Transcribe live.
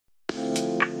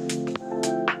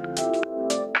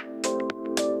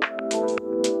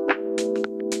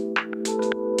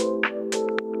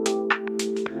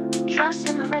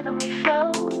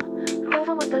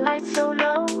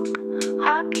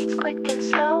quick and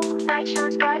slow, night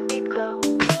shines bright, we glow.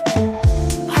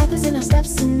 Hope is in our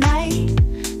steps tonight,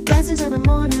 dancing till the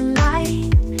morning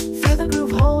light. Feel the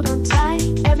groove, hold on tight,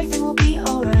 everything will be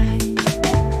alright.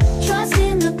 Trust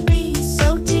in the beat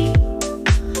so deep,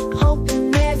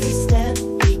 hoping every step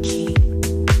we keep.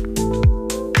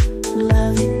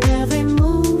 Loving every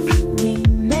move we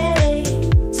make,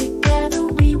 together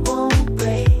we won't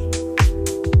break.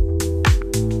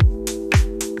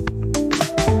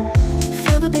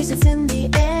 Feel the bass, it's in the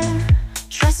air.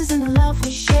 Trust is in the love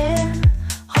we share.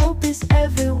 Hope is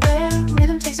everywhere,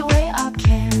 rhythm takes away our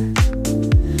care.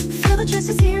 Feel the trust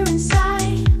is here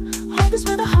inside, hope is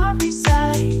where the heart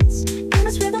resides. In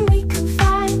this rhythm we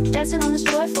confide, dancing on this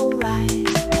joyful ride.